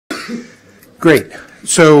Great.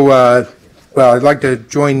 So, well, I'd like to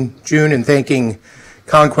join June in thanking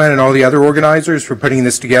Conquent and all the other organizers for putting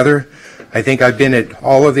this together. I think I've been at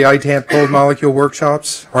all of the ITAMP cold molecule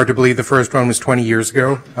workshops. Hard to believe the first one was 20 years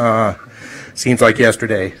ago. Seems like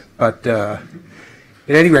yesterday. But at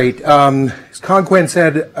any rate, as Conquent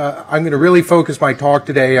said, I'm going to really focus my talk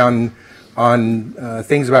today on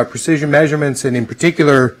things about precision measurements and in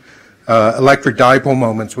particular electric dipole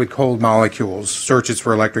moments with cold molecules, searches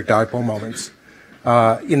for electric dipole moments.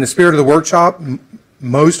 In the spirit of the workshop,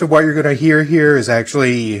 most of what you're going to hear here is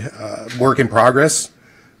actually work in progress.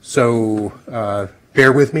 So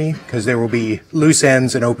bear with me because there will be loose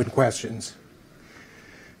ends and open questions.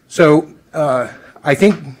 So I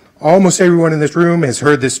think almost everyone in this room has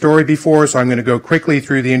heard this story before, so I'm going to go quickly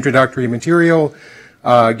through the introductory material.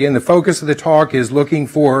 Again, the focus of the talk is looking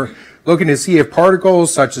to see if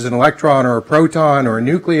particles such as an electron or a proton or a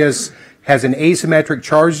nucleus has an asymmetric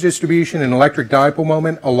charge distribution and electric dipole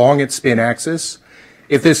moment along its spin axis.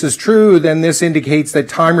 If this is true, then this indicates that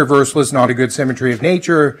time reversal is not a good symmetry of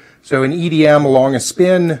nature. So an EDM along a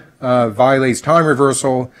spin violates time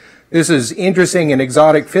reversal. This is interesting in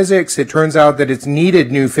exotic physics. It turns out that it's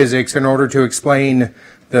needed new physics in order to explain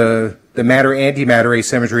the matter-antimatter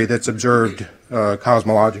asymmetry that's observed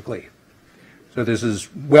cosmologically. So this is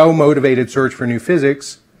well-motivated search for new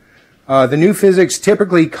physics. The new physics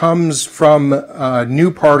typically comes from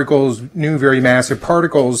new particles, new very massive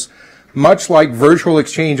particles. Much like virtual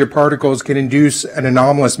exchange of particles can induce an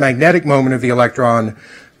anomalous magnetic moment of the electron,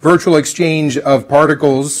 virtual exchange of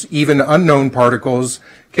particles, even unknown particles,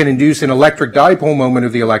 can induce an electric dipole moment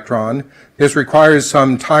of the electron. This requires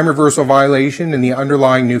some time reversal violation in the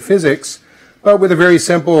underlying new physics, but with a very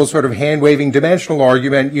simple sort of hand-waving dimensional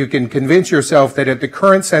argument, you can convince yourself that at the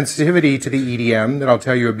current sensitivity to the EDM, that I'll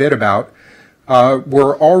tell you a bit about,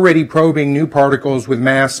 we're already probing new particles with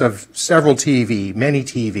mass of several TeV, many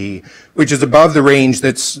TeV, which is above the range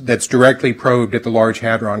that's directly probed at the Large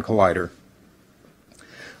Hadron Collider.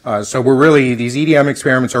 So these EDM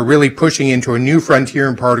experiments are really pushing into a new frontier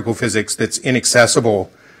in particle physics that's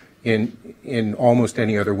inaccessible in almost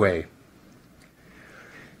any other way.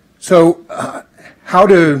 So how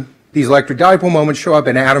do these electric dipole moments show up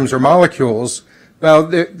in atoms or molecules? Well,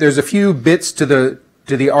 there's a few bits to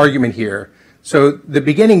the argument here. So the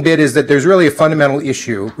beginning bit is that there's really a fundamental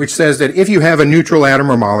issue, which says that if you have a neutral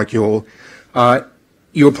atom or molecule,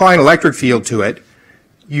 you apply an electric field to it.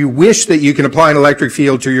 You wish that you can apply an electric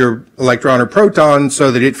field to your electron or proton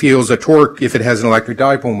so that it feels a torque if it has an electric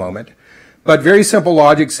dipole moment. But very simple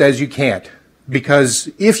logic says you can't,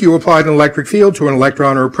 because if you applied an electric field to an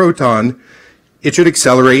electron or a proton, it should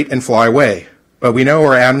accelerate and fly away. But we know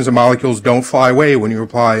our atoms and molecules don't fly away when you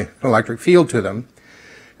apply an electric field to them.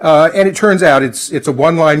 And it turns out it's a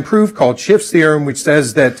one-line proof called Schiff's theorem, which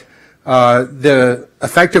says that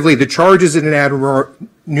effectively the charges in an atom or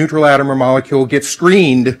neutral atom or molecule get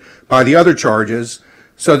screened by the other charges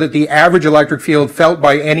so that the average electric field felt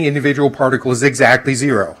by any individual particle is exactly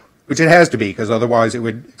zero, which it has to be because otherwise it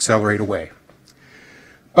would accelerate away.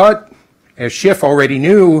 But as Schiff already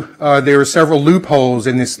knew, there are several loopholes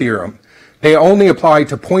in this theorem. They only apply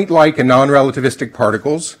to point-like and non-relativistic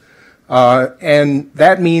particles. And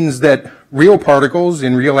that means that real particles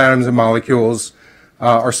in real atoms and molecules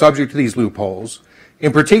are subject to these loopholes.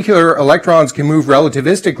 In particular, electrons can move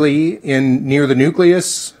relativistically near the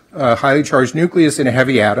nucleus, highly charged nucleus in a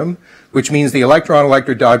heavy atom, which means the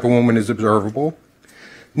electron-electric dipole moment is observable.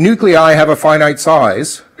 Nuclei have a finite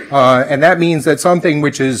size, and that means that something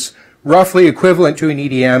which is roughly equivalent to an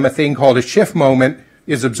EDM, a thing called a Schiff moment,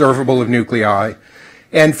 is observable of nuclei.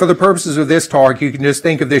 And for the purposes of this talk, you can just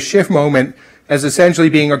think of this Schiff moment as essentially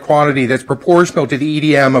being a quantity that's proportional to the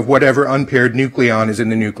EDM of whatever unpaired nucleon is in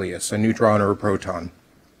the nucleus, a neutron or a proton.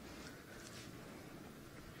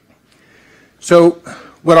 So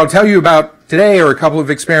what I'll tell you about today are a couple of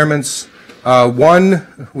experiments. One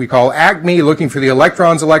we call ACME, looking for the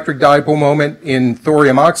electron's electric dipole moment in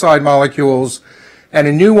thorium oxide molecules, and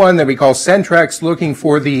a new one that we call Centrex, looking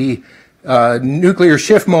for the nuclear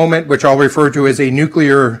Schiff moment, which I'll refer to as a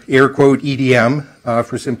nuclear air quote EDM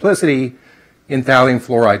for simplicity, in thallium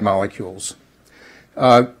fluoride molecules.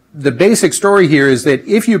 The basic story here is that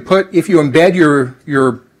if you embed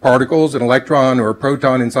your particles, an electron or a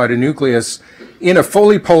proton inside a nucleus, in a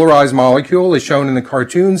fully polarized molecule, as shown in the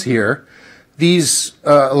cartoons here, these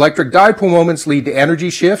electric dipole moments lead to energy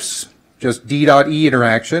shifts, just D dot E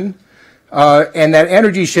interaction. And that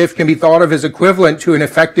energy shift can be thought of as equivalent to an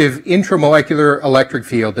effective intramolecular electric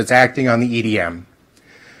field that's acting on the EDM.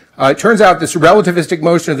 It turns out this relativistic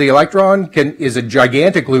motion of the electron is a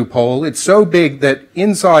gigantic loophole. It's so big that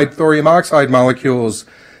inside thorium oxide molecules,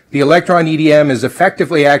 the electron EDM is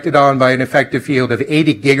effectively acted on by an effective field of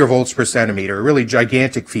 80 gigavolts per centimeter, a really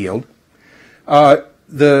gigantic field.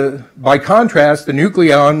 By contrast, the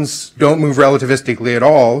nucleons don't move relativistically at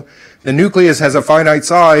all. The nucleus has a finite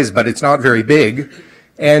size, but it's not very big.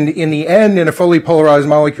 And in the end, in a fully polarized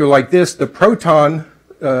molecule like this, the proton,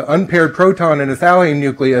 unpaired proton in a thallium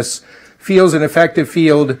nucleus, feels an effective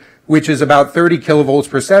field which is about 30 kilovolts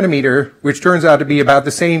per centimeter, which turns out to be about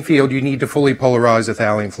the same field you need to fully polarize a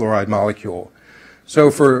thallium fluoride molecule. So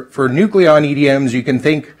for nucleon EDMs, you can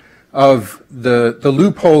think of the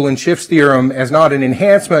loophole in Schiff's theorem as not an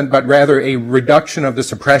enhancement, but rather a reduction of the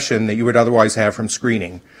suppression that you would otherwise have from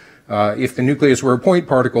screening. If the nucleus were a point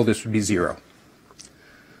particle, this would be 0.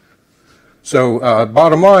 So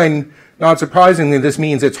bottom line, not surprisingly, this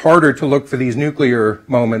means it's harder to look for these nuclear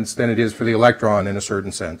moments than it is for the electron in a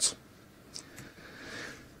certain sense.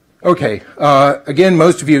 Okay, again,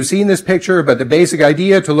 most of you have seen this picture, but the basic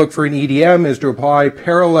idea to look for an EDM is to apply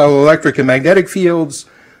parallel electric and magnetic fields.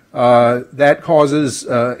 That causes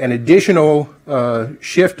an additional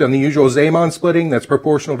shift on the usual Zeeman splitting that's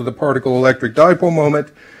proportional to the particle electric dipole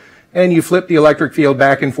moment. And you flip the electric field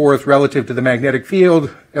back and forth relative to the magnetic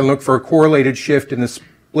field and look for a correlated shift in the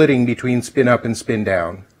splitting between spin up and spin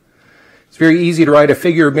down. It's very easy to write a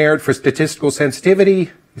figure of merit for statistical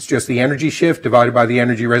sensitivity. It's just the energy shift divided by the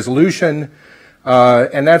energy resolution.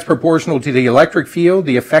 And that's proportional to the electric field,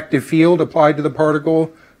 the effective field applied to the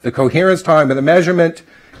particle, the coherence time of the measurement,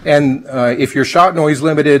 and if you're shot noise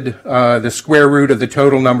limited, the square root of the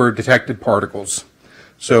total number of detected particles.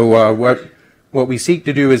 So what we seek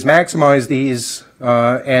to do is maximize these,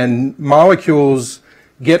 and molecules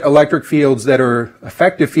get electric fields that are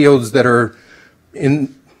effective fields that are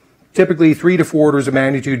in typically 3 to 4 orders of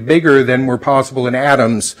magnitude bigger than were possible in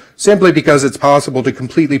atoms, simply because it's possible to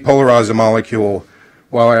completely polarize a molecule,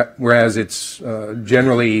 whereas it's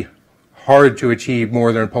generally hard to achieve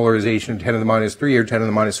more than a polarization of 10 to the minus 3 or 10 to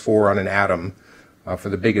the minus 4 on an atom for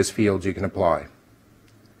the biggest fields you can apply.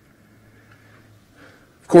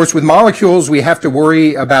 Of course, with molecules, we have to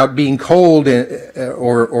worry about being cold,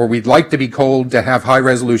 or we'd like to be cold to have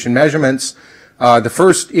high-resolution measurements. The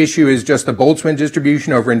first issue is just the Boltzmann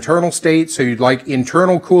distribution over internal state. So you'd like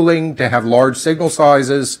internal cooling to have large signal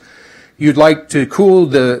sizes. You'd like to cool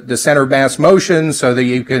the center of mass motion so that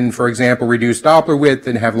you can, for example, reduce Doppler width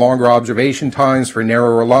and have longer observation times for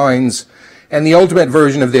narrower lines. And the ultimate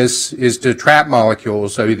version of this is to trap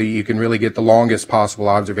molecules so that you can really get the longest possible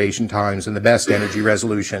observation times and the best energy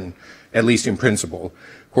resolution, at least in principle.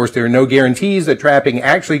 Of course, there are no guarantees that trapping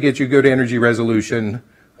actually gets you good energy resolution,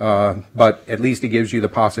 but at least it gives you the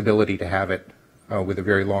possibility to have it with a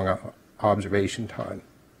very long observation time.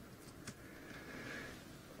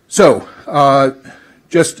 So,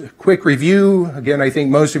 just a quick review. Again, I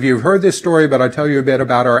think most of you have heard this story, but I'll tell you a bit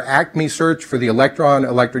about our ACME search for the electron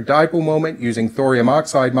electric dipole moment using thorium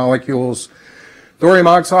oxide molecules. Thorium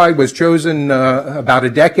oxide was chosen about a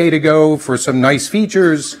decade ago for some nice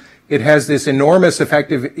features. It has this enormous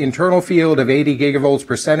effective internal field of 80 gigavolts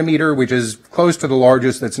per centimeter, which is close to the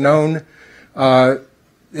largest that's known.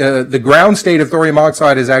 The ground state of thorium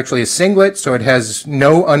oxide is actually a singlet, so it has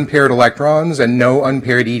no unpaired electrons and no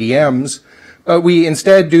unpaired EDMs. But we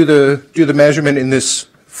instead do the measurement in this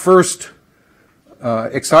first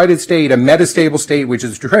excited state, a metastable state, which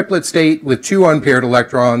is a triplet state with 2 unpaired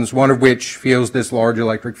electrons, one of which feels this large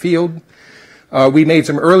electric field. We made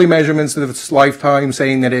some early measurements of its lifetime,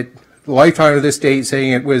 saying that the lifetime of this state,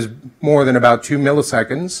 saying it was more than about 2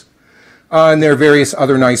 milliseconds. And there are various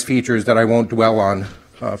other nice features that I won't dwell on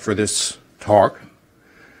for this talk.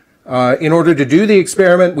 In order to do the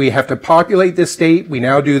experiment, we have to populate this state. We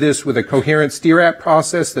now do this with a coherent Stirrat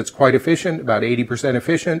process that's quite efficient, about 80%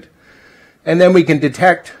 efficient. And then we can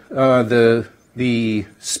detect the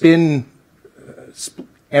spin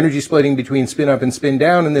energy splitting between spin up and spin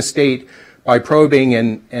down in this state by probing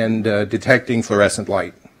and detecting fluorescent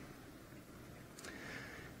light.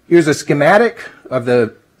 Here's a schematic of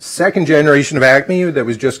the second generation of ACME that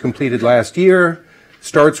was just completed last year.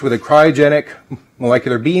 Starts with a cryogenic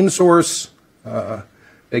molecular beam source that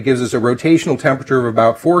gives us a rotational temperature of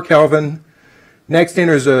about 4 Kelvin. Next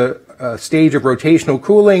enters a stage of rotational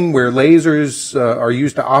cooling where lasers are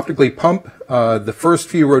used to optically pump the first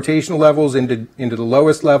few rotational levels into the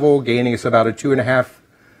lowest level, gaining us about a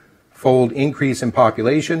 2.5-fold increase in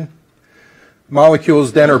population.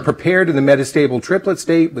 Molecules then are prepared in the metastable triplet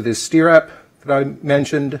state with this Stirrat that I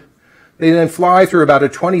mentioned. They then fly through about a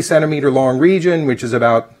 20 centimeter long region, which is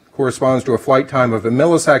corresponds to a flight time of a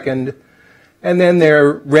millisecond, and then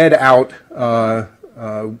they're read out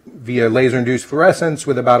via laser-induced fluorescence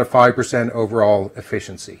with about a 5% overall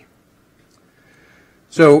efficiency.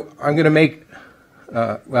 So I'm going to make,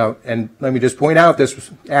 well, and let me just point out this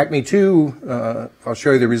was ACME 2, I'll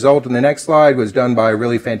show you the result in the next slide, was done by a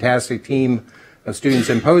really fantastic team of students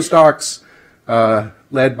and postdocs,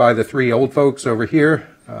 led by the three old folks over here,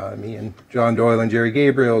 me and John Doyle and Jerry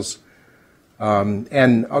Gabriels.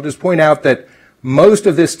 And I'll just point out that most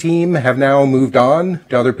of this team have now moved on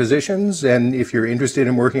to other positions, and if you're interested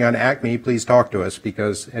in working on ACME, please talk to us,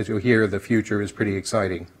 because as you'll hear, the future is pretty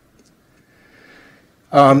exciting.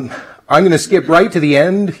 I'm going to skip right to the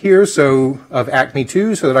end here of ACME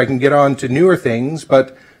 2 so that I can get on to newer things,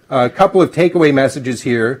 but a couple of takeaway messages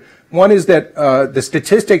here. One is that the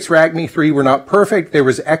statistics for ACME 3 were not perfect. There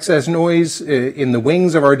was excess noise in the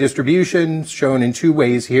wings of our distribution, shown in two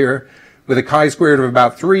ways here, with a chi-squared of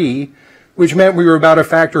about 3, which meant we were about a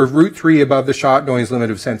factor of √3 above the shot noise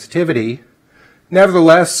limit of sensitivity.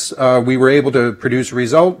 Nevertheless, we were able to produce a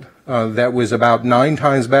result that was about 9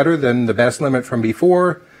 times better than the best limit from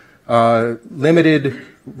before, limited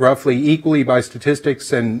roughly equally by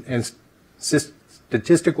statistics and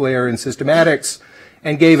statistical error in systematics,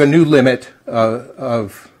 and gave a new limit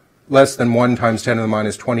of less than 1 times 10 to the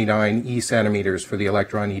minus 29 e centimeters for the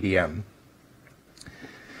electron EDM.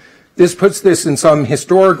 This puts this in some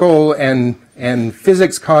historical and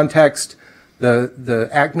physics context. The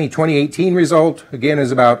ACME 2018 result, again,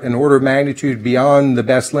 is about an order of magnitude beyond the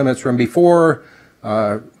best limits from before.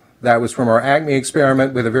 That was from our ACME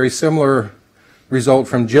experiment, with a very similar result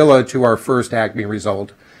from GILA to our first ACME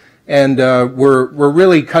result. And we're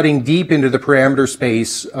really cutting deep into the parameter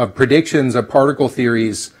space of predictions of particle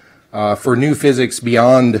theories for new physics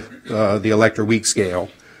beyond the electroweak scale.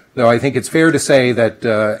 Though I think it's fair to say that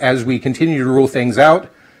as we continue to rule things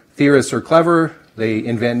out, theorists are clever. They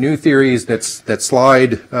invent new theories that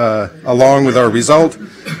slide along with our result.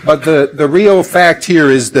 But the real fact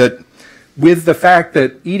here is that with the fact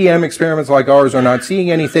that EDM experiments like ours are not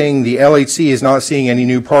seeing anything, the LHC is not seeing any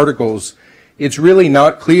new particles, it's really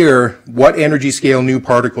not clear what energy scale new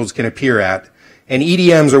particles can appear at. And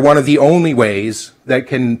EDMs are one of the only ways that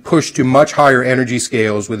can push to much higher energy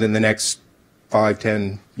scales within the next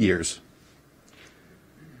 5-10 years.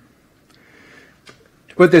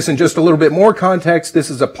 To put this in just a little bit more context, this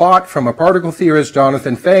is a plot from a particle theorist,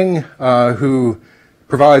 Jonathan Feng, who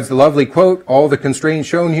provides the lovely quote, "All the constraints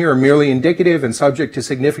shown here are merely indicative and subject to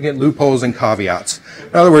significant loopholes and caveats."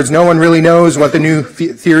 In other words, no one really knows what the new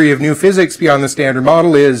theory of new physics beyond the standard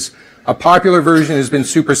model is. A popular version has been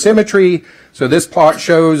supersymmetry. So this plot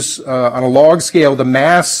shows on a log scale the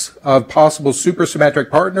mass of possible supersymmetric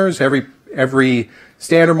partners. Every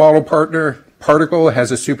standard model particle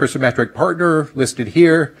has a supersymmetric partner listed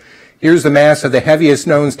here. Here's the mass of the heaviest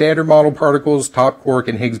known standard model particles, top quark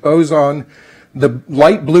and Higgs boson. The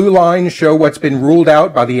light blue lines show what's been ruled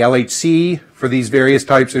out by the LHC for these various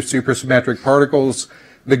types of supersymmetric particles.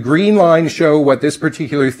 The green lines show what this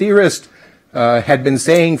particular theorist had been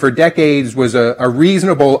saying for decades was a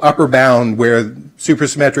reasonable upper bound where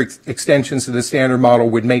supersymmetric extensions to the standard model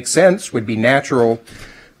would make sense, would be natural.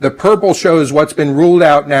 The purple shows what's been ruled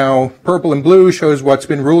out now. Purple and blue shows what's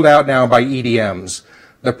been ruled out now by EDMs.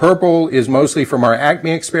 The purple is mostly from our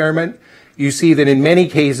ACME experiment. You see that in many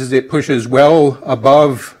cases it pushes well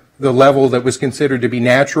above the level that was considered to be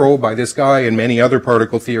natural by this guy and many other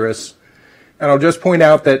particle theorists. And I'll just point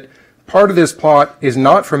out that part of this plot is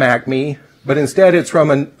not from ACME, but instead it's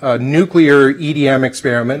from a nuclear EDM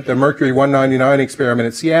experiment, the Mercury 199 experiment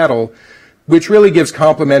at Seattle, which really gives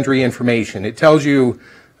complementary information. It tells you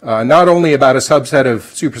not only about a subset of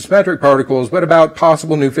supersymmetric particles, but about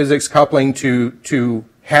possible new physics coupling to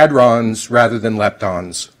hadrons rather than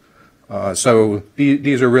leptons. So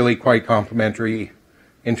these are really quite complementary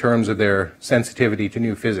in terms of their sensitivity to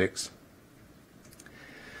new physics.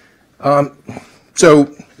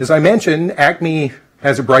 So as I mentioned, ACME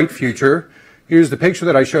has a bright future. Here's the picture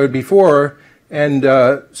that I showed before, and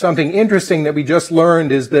something interesting that we just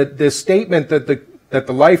learned is that this statement that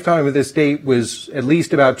the lifetime of this state was at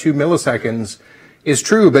least about 2 milliseconds is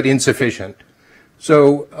true but insufficient.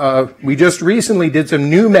 So we just recently did some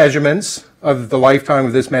new measurements of the lifetime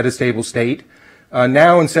of this metastable state.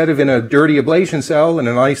 Now instead of in a dirty ablation cell, in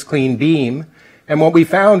a nice clean beam. And what we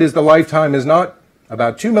found is the lifetime is not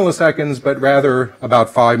about 2 milliseconds, but rather about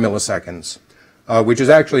 5 milliseconds, which is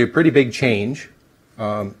actually a pretty big change.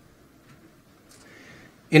 In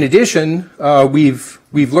addition, we've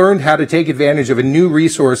learned how to take advantage of a new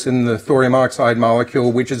resource in the thorium oxide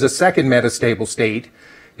molecule, which is a second metastable state.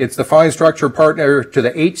 It's the fine structure partner to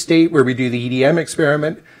the H state where we do the EDM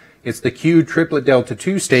experiment. It's the Q triplet delta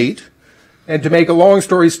 2 state. And to make a long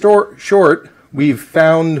story short, we've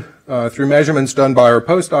found through measurements done by our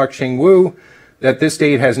postdoc Xing Wu that this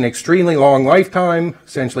state has an extremely long lifetime,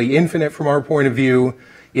 essentially infinite from our point of view.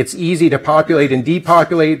 It's easy to populate and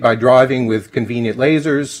depopulate by driving with convenient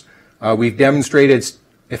lasers. We've demonstrated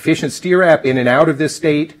efficient stirap in and out of this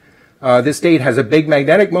state. This state has a big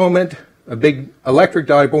magnetic moment, a big electric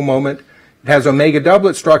dipole moment. It has omega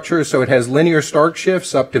doublet structure, so it has linear Stark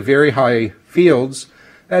shifts up to very high fields.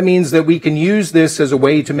 That means that we can use this as a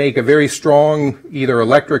way to make a very strong either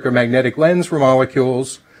electric or magnetic lens for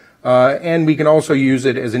molecules, and we can also use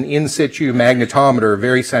it as an in situ magnetometer,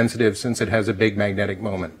 very sensitive since it has a big magnetic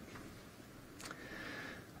moment.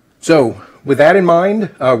 So with that in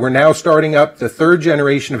mind, we're now starting up the third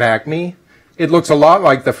generation of ACME. It looks a lot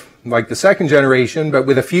like the second generation, but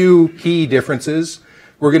with a few key differences.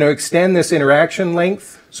 We're going to extend this interaction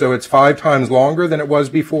length, so it's 5 times longer than it was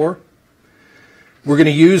before. We're going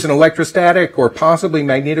to use an electrostatic or possibly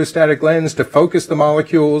magnetostatic lens to focus the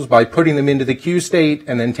molecules by putting them into the Q state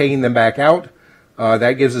and then taking them back out.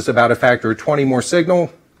 That gives us about a factor of 20 more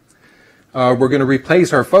signal. We're going to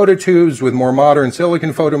replace our phototubes with more modern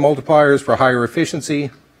silicon photomultipliers for higher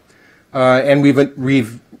efficiency. And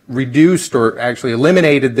we've reduced or actually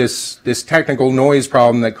eliminated this technical noise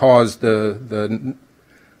problem that caused the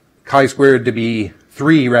chi-squared to be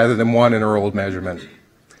 3 rather than 1 in our old measurement.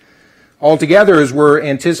 Altogether, as we're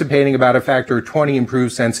anticipating about a factor of 20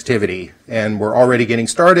 improved sensitivity, and we're already getting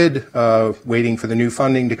started, waiting for the new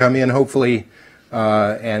funding to come in, hopefully,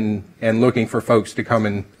 and looking for folks to come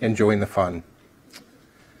and join the fun.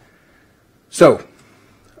 So,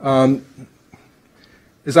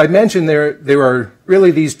 as I mentioned, there are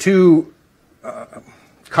really these two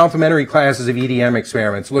complementary classes of EDM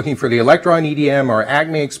experiments, looking for the electron EDM, our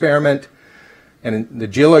ACME experiment, and the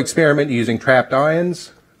JILA experiment using trapped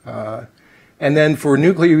ions. And then for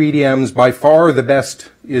nuclear EDMs, by far the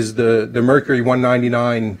best is the Mercury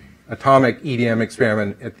 199 atomic EDM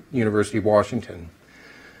experiment at the University of Washington.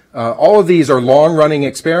 All of these are long-running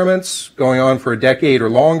experiments going on for a decade or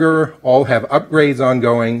longer, all have upgrades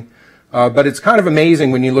ongoing, but it's kind of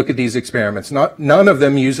amazing when you look at these experiments. None of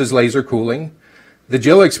them uses laser cooling. The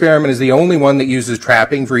JILA experiment is the only one that uses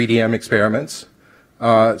trapping for EDM experiments.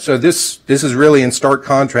 So this is really in stark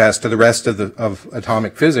contrast to the rest of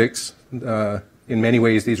atomic physics. In many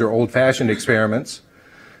ways, these are old-fashioned experiments.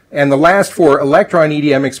 And the last 4 electron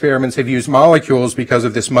EDM experiments have used molecules because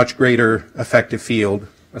of this much greater effective field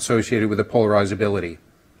associated with the polarizability.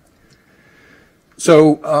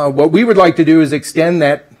 So what we would like to do is extend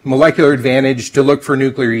that molecular advantage to look for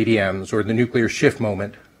nuclear EDMs, or the nuclear shift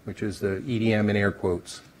moment, which is the EDM in air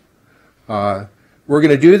quotes. We're going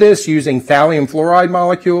to do this using thallium fluoride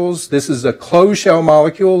molecules. This is a closed shell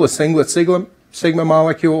molecule, a singlet sigma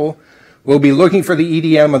molecule. We'll be looking for the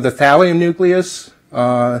EDM of the thallium nucleus.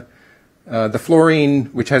 The fluorine,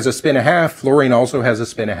 which has a spin 1/2, fluorine also has a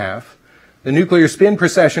spin 1/2. The nuclear spin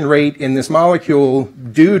precession rate in this molecule,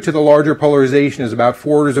 due to the larger polarization, is about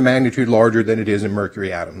 4 orders of magnitude larger than it is in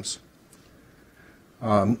mercury atoms.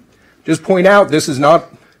 Just point out, this is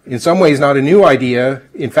not, in some ways, not a new idea.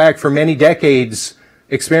 In fact, for many decades,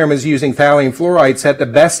 experiments using thallium fluoride set the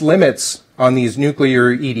best limits on these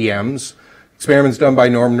nuclear EDMs. Experiments done by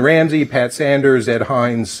Norman Ramsey, Pat Sanders, Ed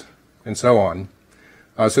Hines, and so on.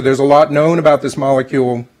 So there's a lot known about this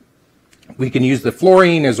molecule. We can use the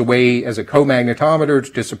fluorine as a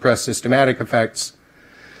co-magnetometer to suppress systematic effects.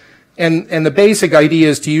 And the basic idea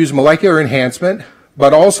is to use molecular enhancement,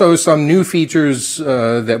 but also some new features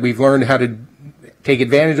that we've learned how to take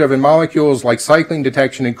advantage of in molecules, like cycling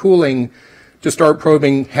detection and cooling, to start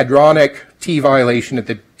probing hadronic T violation at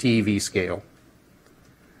the TeV scale.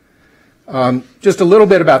 Just a little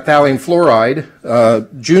bit about thallium fluoride.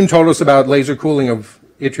 June told us about laser cooling of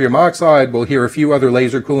yttrium oxide. We'll hear a few other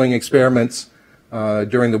laser cooling experiments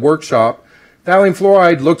during the workshop. Thallium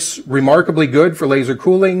fluoride looks remarkably good for laser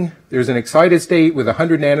cooling. There's an excited state with a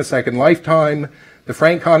 100 nanosecond lifetime. The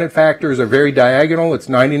Frank Conant factors are very diagonal. It's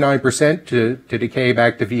 99% to decay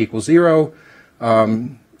back to V equals 0.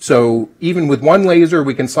 So even with one laser,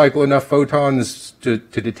 we can cycle enough photons to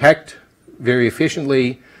detect very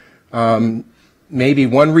efficiently. Maybe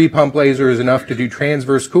one repump laser is enough to do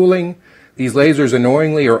transverse cooling. These lasers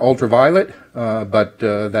annoyingly are ultraviolet, but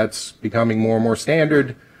that's becoming more and more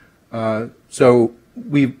standard. So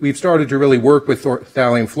we've started to really work with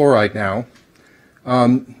thallium fluoride now.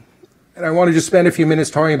 And I want to just spend a few minutes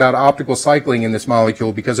talking about optical cycling in this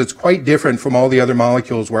molecule, because it's quite different from all the other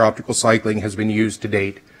molecules where optical cycling has been used to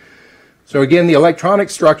date. So again, the electronic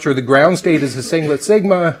structure, the ground state is a singlet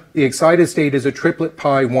sigma, the excited state is a triplet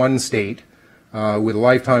pi 1 state with a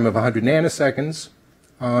lifetime of 100 nanoseconds.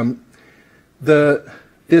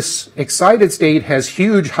 This excited state has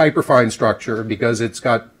huge hyperfine structure because it's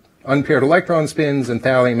got unpaired electron spins, and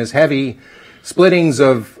thallium is heavy. Splittings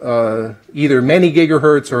of either many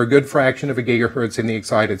gigahertz or a good fraction of a gigahertz in the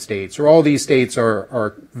excited states. So all these states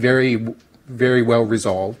are very, very well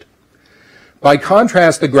resolved. By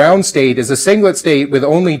contrast, the ground state is a singlet state with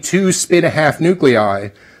only 2 spin-a-half nuclei.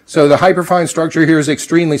 So the hyperfine structure here is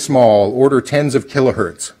extremely small, order tens of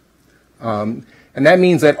kilohertz. And that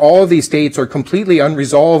means that all of these states are completely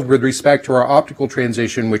unresolved with respect to our optical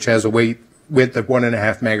transition, which has a width of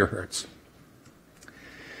 1.5 megahertz.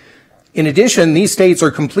 In addition, these states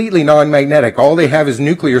are completely non-magnetic. All they have is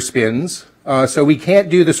nuclear spins, so we can't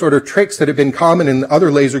do the sort of tricks that have been common in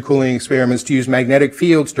other laser cooling experiments to use magnetic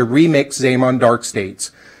fields to remix Zeeman dark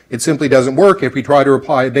states. It simply doesn't work. If we try to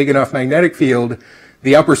apply a big enough magnetic field,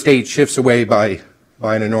 the upper state shifts away by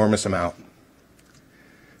an enormous amount.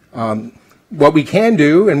 What we can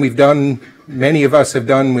do, and we've done, many of us have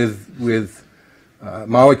done with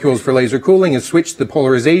molecules for laser cooling, is switch the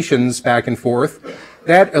polarizations back and forth.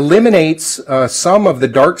 That eliminates some of the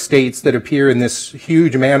dark states that appear in this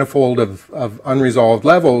huge manifold of unresolved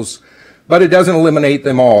levels, but it doesn't eliminate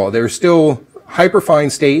them all. There are still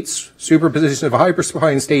hyperfine states, superposition of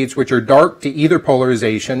hyperfine states, which are dark to either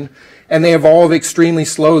polarization, and they evolve extremely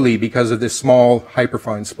slowly because of this small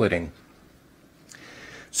hyperfine splitting.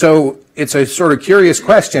 So it's a sort of curious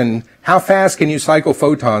question, how fast can you cycle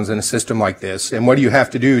photons in a system like this, and what do you have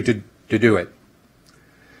to do to do it?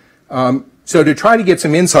 So to try to get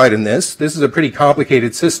some insight in this is a pretty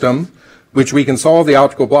complicated system, which we can solve the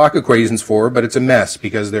optical block equations for, but it's a mess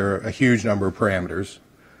because there are a huge number of parameters.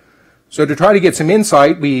 So to try to get some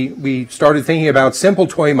insight, we started thinking about simple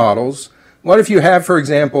toy models. What if you have, for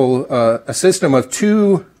example, a system of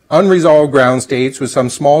 2 unresolved ground states with some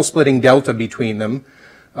small splitting delta between them,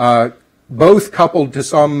 both coupled to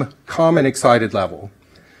some common excited level?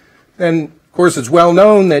 Then, of course, it's well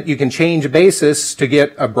known that you can change a basis to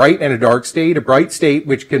get a bright and a dark state, a bright state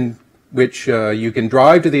which you can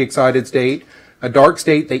drive to the excited state, a dark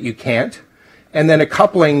state that you can't, and then a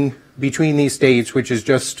coupling between these states which is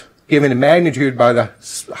just given in magnitude by the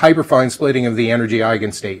hyperfine splitting of the energy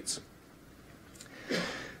eigenstates.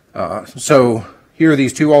 So here are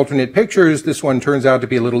these 2 alternate pictures. This one turns out to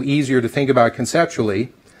be a little easier to think about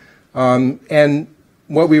conceptually. And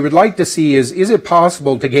what we would like to see is it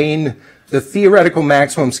possible to gain the theoretical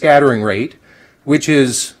maximum scattering rate, which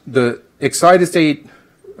is the excited state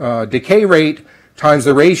decay rate times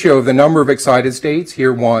the ratio of the number of excited states,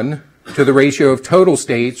 here 1, to the ratio of total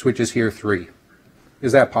states, which is here 3.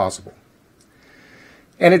 Is that possible?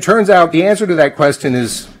 And it turns out the answer to that question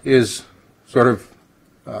is sort of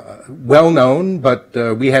well known, but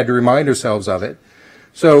we had to remind ourselves of it.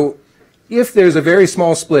 So if there's a very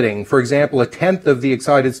small splitting, for example, 1/10 of the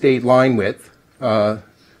excited state line width,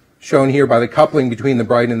 shown here by the coupling between the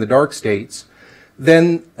bright and the dark states,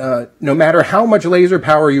 then no matter how much laser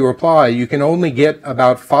power you apply, you can only get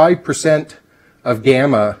about 5% of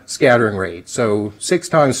gamma scattering rate, so 6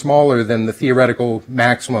 times smaller than the theoretical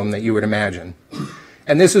maximum that you would imagine.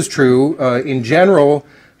 And this is true. In general,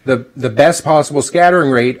 the best possible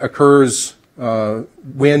scattering rate occurs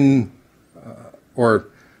when,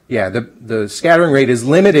 the scattering rate is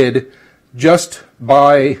limited just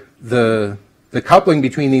by the coupling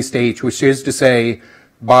between these states, which is to say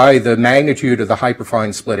by the magnitude of the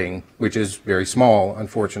hyperfine splitting, which is very small,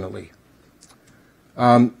 unfortunately.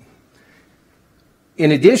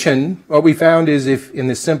 In addition, what we found is if in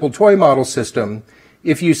this simple toy model system,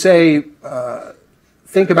 if you say,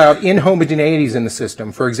 think about inhomogeneities in the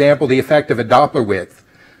system, for example, the effect of a Doppler width,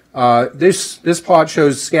 this plot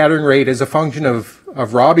shows scattering rate as a function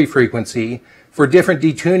of Rabi frequency for different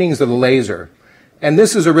detunings of the laser. And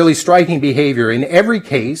this is a really striking behavior. In every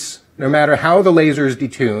case, no matter how the laser is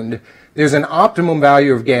detuned, there's an optimum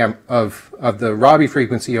value of the Rabi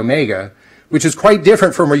frequency omega, which is quite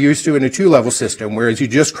different from what we're used to in a 2-level system, whereas you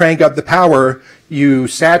just crank up the power, you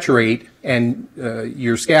saturate, and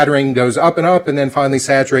your scattering goes up, and then finally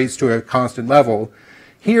saturates to a constant level.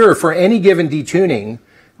 Here, for any given detuning,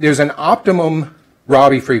 there's an optimum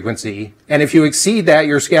Rabi frequency, and if you exceed that,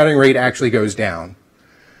 your scattering rate actually goes down.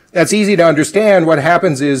 That's easy to understand. What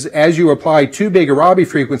happens is, as you apply too big a Rabi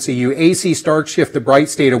frequency, you AC Stark shift the bright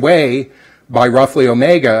state away by roughly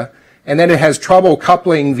omega, and then it has trouble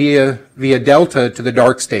coupling via delta to the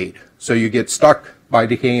dark state. So you get stuck by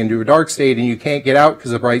decaying into a dark state, and you can't get out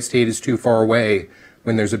because the bright state is too far away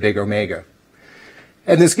when there's a big omega.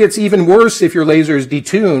 And this gets even worse if your laser is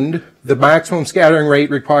detuned. The maximum scattering rate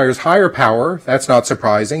requires higher power. That's not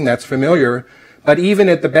surprising. That's familiar. But even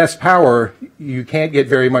at the best power, you can't get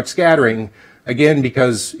very much scattering, again,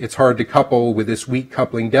 because it's hard to couple with this weak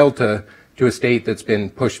coupling delta to a state that's been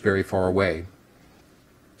pushed very far away.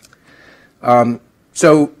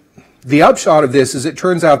 So the upshot of this is it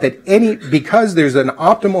turns out that because there's an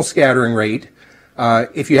optimal scattering rate,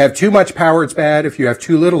 if you have too much power, it's bad. If you have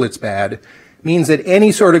too little, it's bad. Means that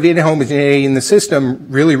any sort of inhomogeneity in the system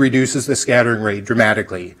really reduces the scattering rate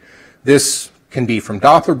dramatically. This can be from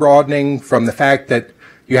Doppler broadening, from the fact that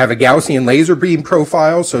you have a Gaussian laser beam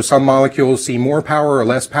profile, so some molecules see more power or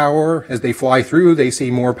less power. As they fly through, they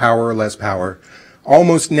see more power or less power.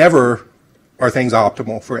 Almost never are things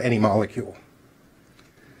optimal for any molecule.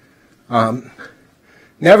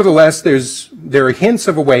 Nevertheless, there are hints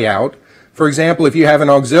of a way out. For example, if you have an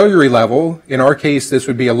auxiliary level, in our case this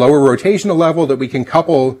would be a lower rotational level that we can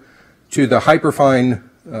couple to the hyperfine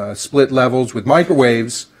split levels with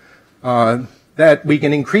microwaves, that we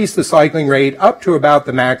can increase the cycling rate up to about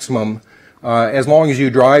the maximum as long as you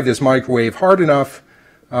drive this microwave hard enough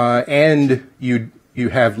and you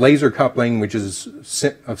have laser coupling, which is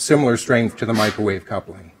of similar strength to the microwave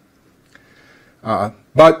coupling.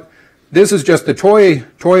 But this is just the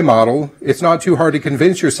toy model. It's not too hard to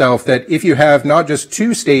convince yourself that if you have not just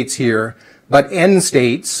two states here, but n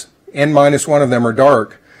states, n minus one of them are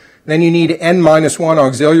dark, then you need n minus one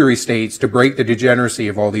auxiliary states to break the degeneracy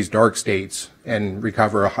of all these dark states and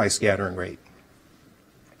recover a high scattering rate.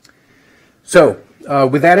 So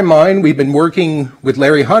with that in mind, we've been working with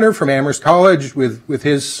Larry Hunter from Amherst College with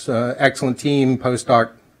his excellent team,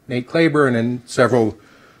 postdoc Nate Claiborne and several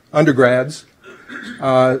undergrads,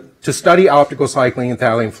 to study optical cycling in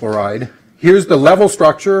thallium fluoride. Here's the level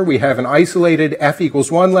structure. We have an isolated F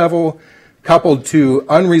equals 1 level coupled to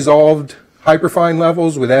unresolved hyperfine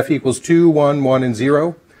levels with F equals 2, 1, 1, and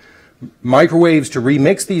 0. Microwaves to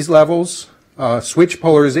remix these levels, switch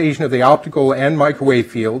polarization of the optical and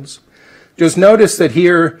microwave fields. Just notice that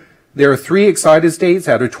here there are 3 excited states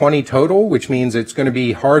out of 20 total, which means it's going to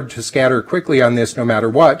be hard to scatter quickly on this no matter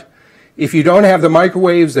what. If you don't have the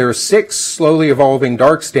microwaves, there are 6 slowly evolving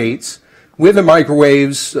dark states. With the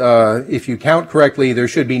microwaves, if you count correctly, there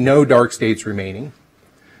should be no dark states remaining.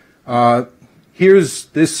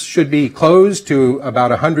 This should be closed to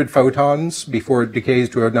about 100 photons before it decays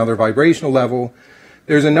to another vibrational level.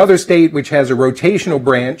 There's another state which has a rotational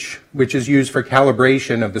branch, which is used for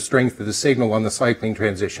calibration of the strength of the signal on the cycling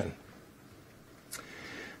transition.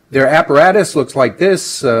 Their apparatus looks like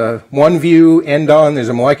this. One view, end on, there's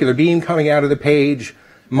a molecular beam coming out of the page,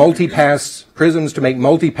 multi-pass prisms to make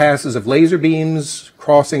multi-passes of laser beams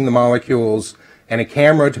crossing the molecules, and a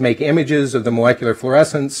camera to make images of the molecular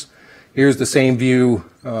fluorescence. Here's the same view,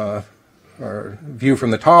 or view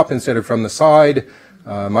from the top instead of from the side.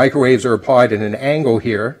 Microwaves are applied at an angle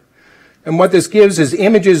here. And what this gives is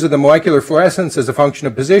images of the molecular fluorescence as a function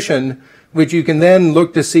of position, which you can then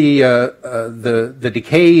look to see the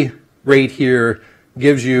decay rate here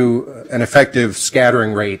gives you an effective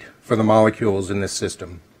scattering rate for the molecules in this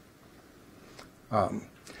system.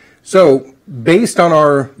 So based on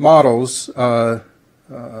our models, Larry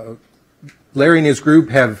and his group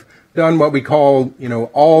have done what we call,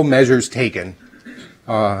 all measures taken.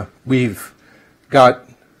 We've got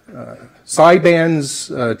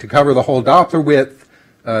sidebands to cover the whole Doppler width,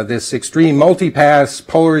 this extreme multipass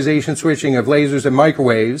polarization switching of lasers and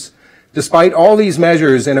microwaves. Despite all these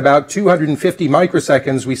measures, in about 250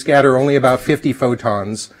 microseconds, we scatter only about 50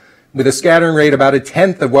 photons, with a scattering rate about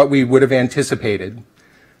 1/10 of what we would have anticipated.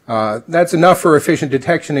 That's enough for efficient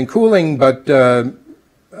detection and cooling, but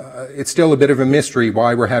it's still a bit of a mystery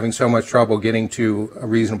why we're having so much trouble getting to a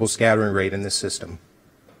reasonable scattering rate in this system.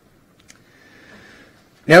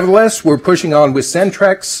 Nevertheless, we're pushing on with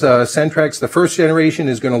Centrex. Centrex, the first generation,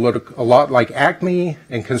 is going to look a lot like ACME,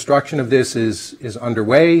 and construction of this is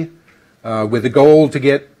underway with the goal to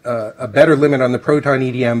get a better limit on the proton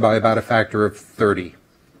EDM by about a factor of 30.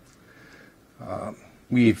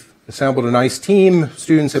 We've assembled a nice team,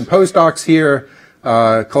 students and postdocs here,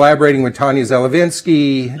 collaborating with Tanya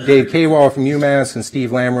Zelevinsky, Dave Kawal from UMass, and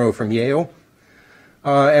Steve Lamro from Yale.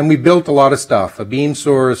 And we built a lot of stuff, a beam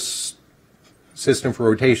source, system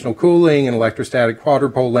for rotational cooling, an electrostatic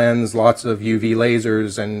quadrupole lens, lots of UV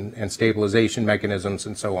lasers and stabilization mechanisms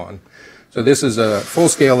and so on. So this is a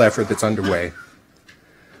full-scale effort that's underway.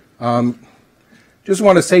 Just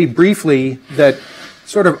want to say briefly that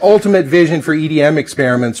sort of ultimate vision for EDM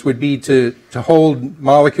experiments would be to hold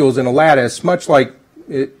molecules in a lattice, much like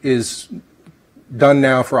it is done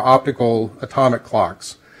now for optical atomic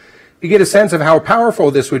clocks. You get a sense of how powerful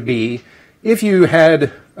this would be if you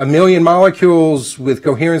had 1 million molecules with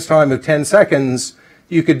coherence time of 10 seconds.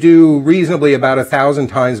 You could do reasonably about 1,000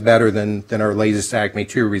 times better than our latest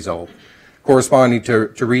ACME2 result, corresponding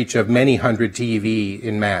to reach of many hundred TeV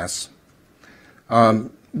in mass.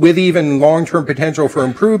 with even long-term potential for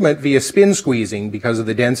improvement via spin squeezing because of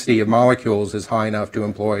the density of molecules is high enough to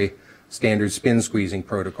employ standard spin squeezing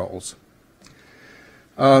protocols.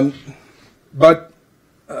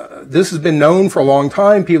 This has been known for a long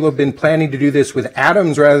time. People have been planning to do this with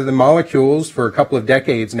atoms rather than molecules for a couple of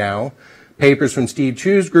decades now. Papers from Steve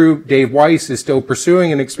Chu's group, Dave Weiss is still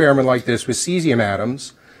pursuing an experiment like this with cesium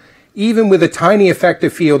atoms. Even with a tiny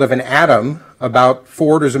effective field of an atom, about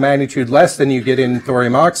 4 orders of magnitude less than you get in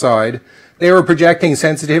thorium oxide, they were projecting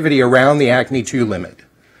sensitivity around the Acme 2 limit.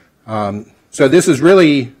 So this is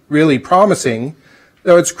really, really promising,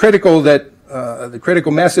 though it's critical that the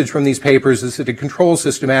critical message from these papers is that to control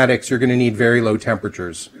systematics, you're going to need very low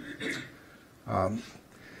temperatures.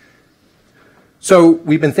 So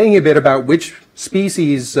we've been thinking a bit about which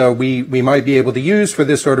species we might be able to use for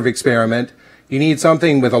this sort of experiment. You need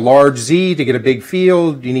something with a large Z to get a big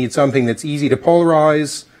field. You need something that's easy to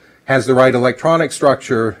polarize, has the right electronic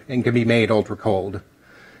structure, and can be made ultra-cold.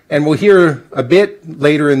 And we'll hear a bit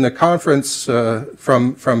later in the conference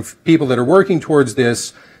from people that are working towards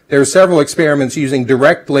this. There are several experiments using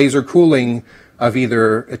direct laser cooling of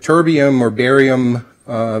either ytterbium or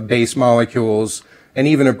barium-based molecules, and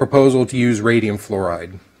even a proposal to use radium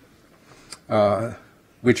fluoride,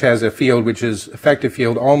 which has a field which is effective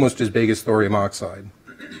field almost as big as thorium oxide.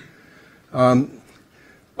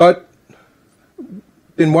 But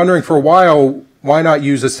been wondering for a while, why not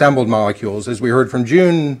use assembled molecules? As we heard from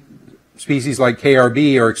June, species like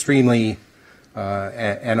KRB are extremely,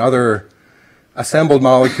 and other assembled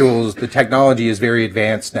molecules, the technology is very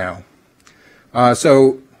advanced now.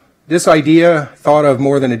 So this idea, thought of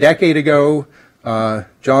more than a decade ago,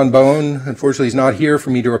 John Bone, unfortunately is not here for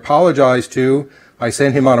me to apologize to. I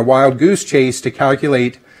sent him on a wild goose chase to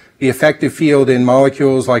calculate the effective field in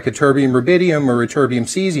molecules like ytterbium rubidium or ytterbium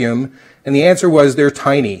cesium, and the answer was they're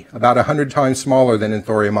tiny, about 100 times smaller than in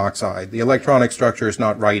thorium oxide. The electronic structure is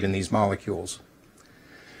not right in these molecules.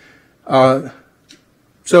 So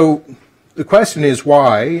the question is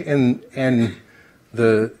why, and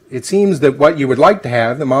it seems that what you would like to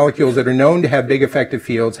have, the molecules that are known to have big effective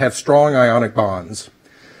fields, have strong ionic bonds.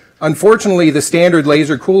 Unfortunately, the standard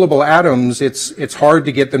laser coolable atoms, it's hard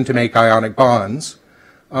to get them to make ionic bonds.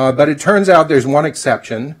 But it turns out there's one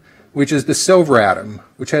exception, which is the silver atom,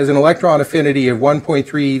 which has an electron affinity of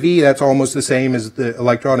 1.3 eV. That's almost the same as the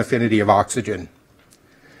electron affinity of oxygen.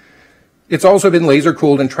 It's also been laser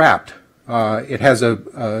cooled and trapped. It has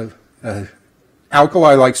a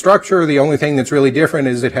alkali-like structure. The only thing that's really different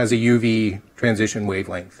is it has a UV transition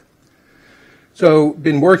wavelength. So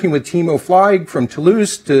been working with Timo Fleig from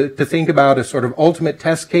Toulouse to think about a sort of ultimate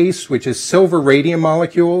test case, which is silver radium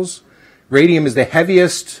molecules. Radium is the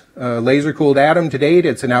heaviest laser-cooled atom to date.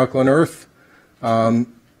 It's an alkaline earth.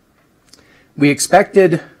 We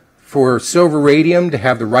expected for silver radium to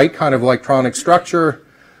have the right kind of electronic structure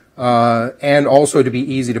and also to be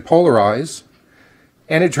easy to polarize.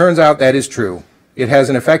 And it turns out that is true. It has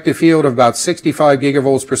an effective field of about 65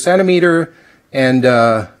 gigavolts per centimeter and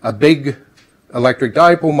a big electric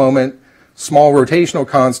dipole moment, small rotational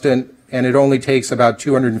constant, and it only takes about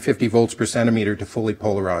 250 volts per centimeter to fully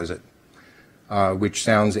polarize it, which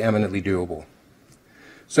sounds eminently doable.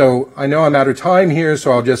 So I know I'm out of time here,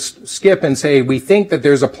 so I'll just skip and say we think that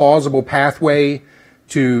there's a plausible pathway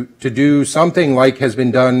to do something like has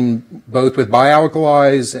been done both with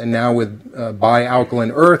bialkalis and now with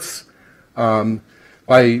bialkaline earths,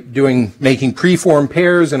 by making preformed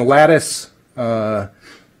pairs in a lattice,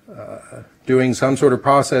 doing some sort of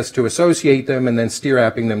process to associate them and then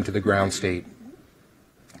stirrapping them to the ground state.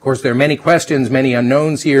 Of course, there are many questions, many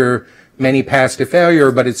unknowns here, many paths to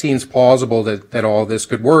failure, but it seems plausible that all this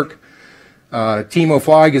could work. Timo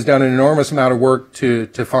Fleig has done an enormous amount of work to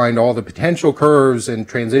find all the potential curves and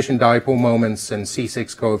transition dipole moments and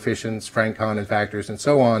C6 coefficients, Frank-Condon factors, and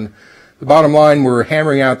so on. The bottom line, we're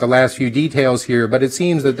hammering out the last few details here, but it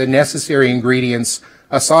seems that the necessary ingredients,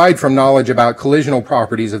 aside from knowledge about collisional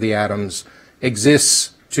properties of the atoms,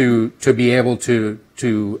 exists to be able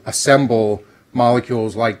to assemble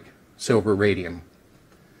molecules like silver radium.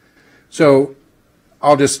 So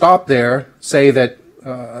I'll just stop there, say that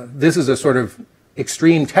this is a sort of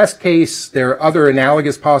extreme test case. There are other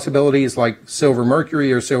analogous possibilities like silver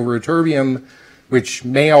mercury or silver ytterbium, which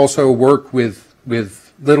may also work with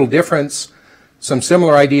little difference. Some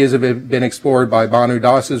similar ideas have been explored by Banu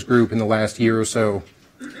Das's group in the last year or so.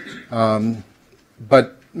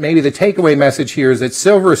 But maybe the takeaway message here is that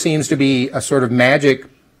silver seems to be a sort of magic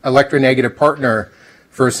electronegative partner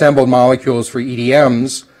for assembled molecules for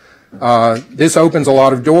EDMs. This opens a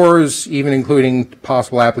lot of doors, even including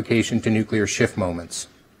possible application to nuclear shift moments.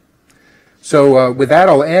 So with that,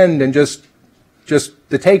 I'll end and just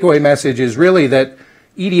the takeaway message is really that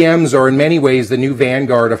EDMs are in many ways the new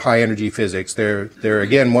vanguard of high energy physics. They're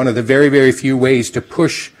again one of the very, very few ways to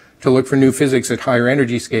push to look for new physics at higher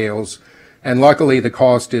energy scales. And luckily the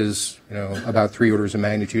cost is, you know, about 3 orders of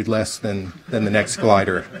magnitude less than the next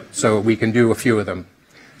collider. So we can do a few of them.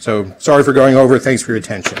 So sorry for going over. Thanks for your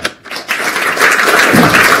attention.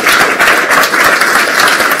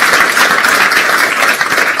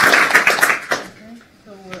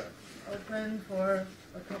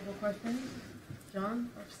 John,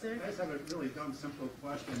 upstairs? I just have a really dumb, simple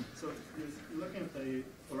question. So you're looking at the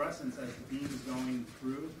fluorescence as the beam is going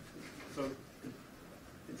through. So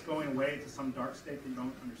it's going away to some dark state that you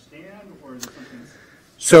don't understand, or is it something else?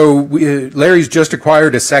 So Larry's just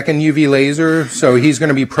acquired a second UV laser, so he's going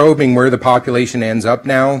to be probing where the population ends up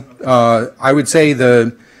now. I would say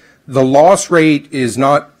the loss rate is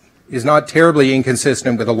not terribly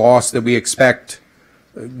inconsistent with the loss that we expect.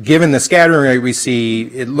 Given the scattering rate we see,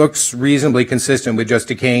 it looks reasonably consistent with just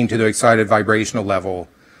decaying to the excited vibrational level.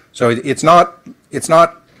 So it's not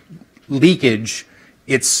leakage,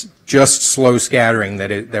 it's just slow scattering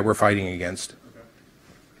that we're fighting against.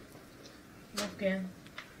 Okay.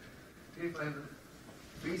 Dave, I have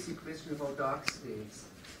a basic question about dark states.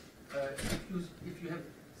 If you have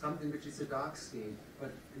something which is a dark state,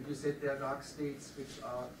 but you said there are dark states which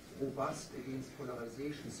are robust against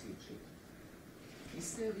polarization switching.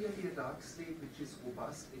 Is there really a dark state which is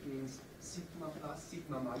robust against sigma plus,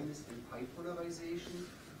 sigma minus, and pi polarization?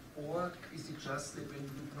 Or is it just that when you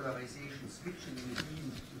do polarization switching in the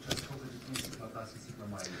beam, you just toggle between sigma plus and sigma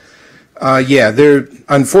minus? Yeah,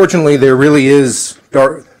 unfortunately, there really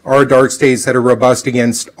are dark states that are robust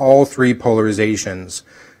against all three polarizations.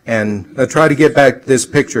 And I'll try to get back this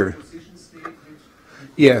picture.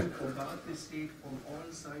 Yeah.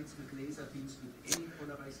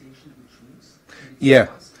 Yeah,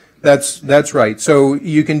 that's right. So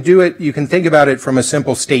you can do it, you can think about it from a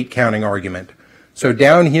simple state counting argument. So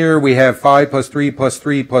down here we have 5 plus 3 plus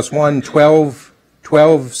 3 plus 1, 12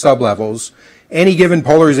 sublevels. Any given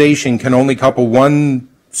polarization can only couple one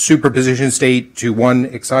superposition state to one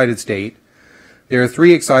excited state. There are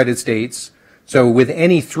 3 excited states. So with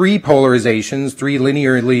any 3 polarizations, 3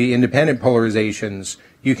 linearly independent polarizations,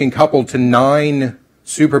 you can couple to 9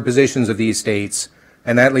 superpositions of these states,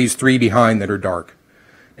 and that leaves 3 behind that are dark.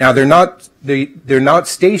 Now they're not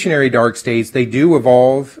stationary dark states. They do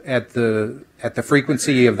evolve at the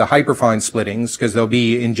frequency of the hyperfine splittings, because there'll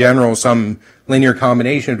be in general some linear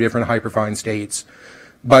combination of different hyperfine states.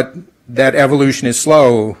 But that evolution is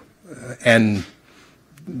slow, and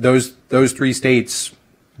those 3 states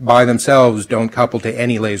by themselves don't couple to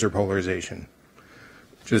any laser polarization.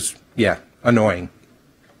 Just, yeah, annoying.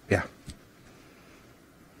 Yeah.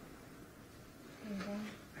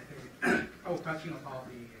 Question about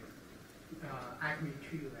the Acme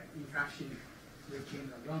 2 interaction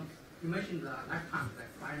within the lung. You mentioned the lifetime,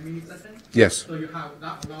 like 5 milliseconds. Yes. So you have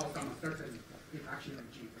that allow from a certain interaction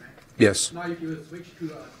regime, right? Yes. Now if you switch to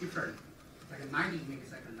a different, like a 90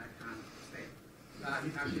 millisecond lifetime state,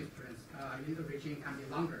 interaction regime can be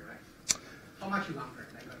longer, right? How much longer?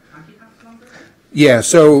 Like 20 times longer? Yeah.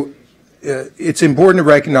 So it's important to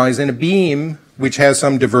recognize in a beam which has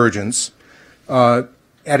some divergence.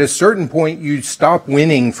 At a certain point, you stop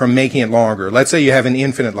winning from making it longer. Let's say you have an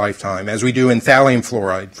infinite lifetime, as we do in thallium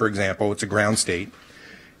fluoride, for example. It's a ground state.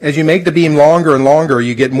 As you make the beam longer and longer,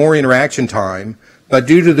 you get more interaction time, but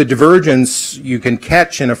due to the divergence, you can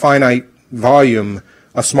catch in a finite volume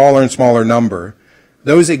a smaller and smaller number.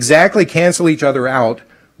 Those exactly cancel each other out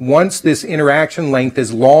once this interaction length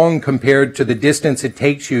is long compared to the distance it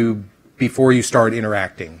takes you before you start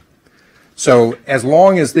interacting. So as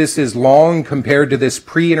long as this is long compared to this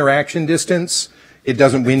pre-interaction distance, it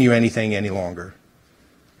doesn't win you anything any longer.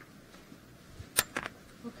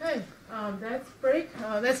 Okay, that's break.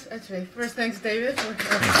 That's actually first. Thanks, David. For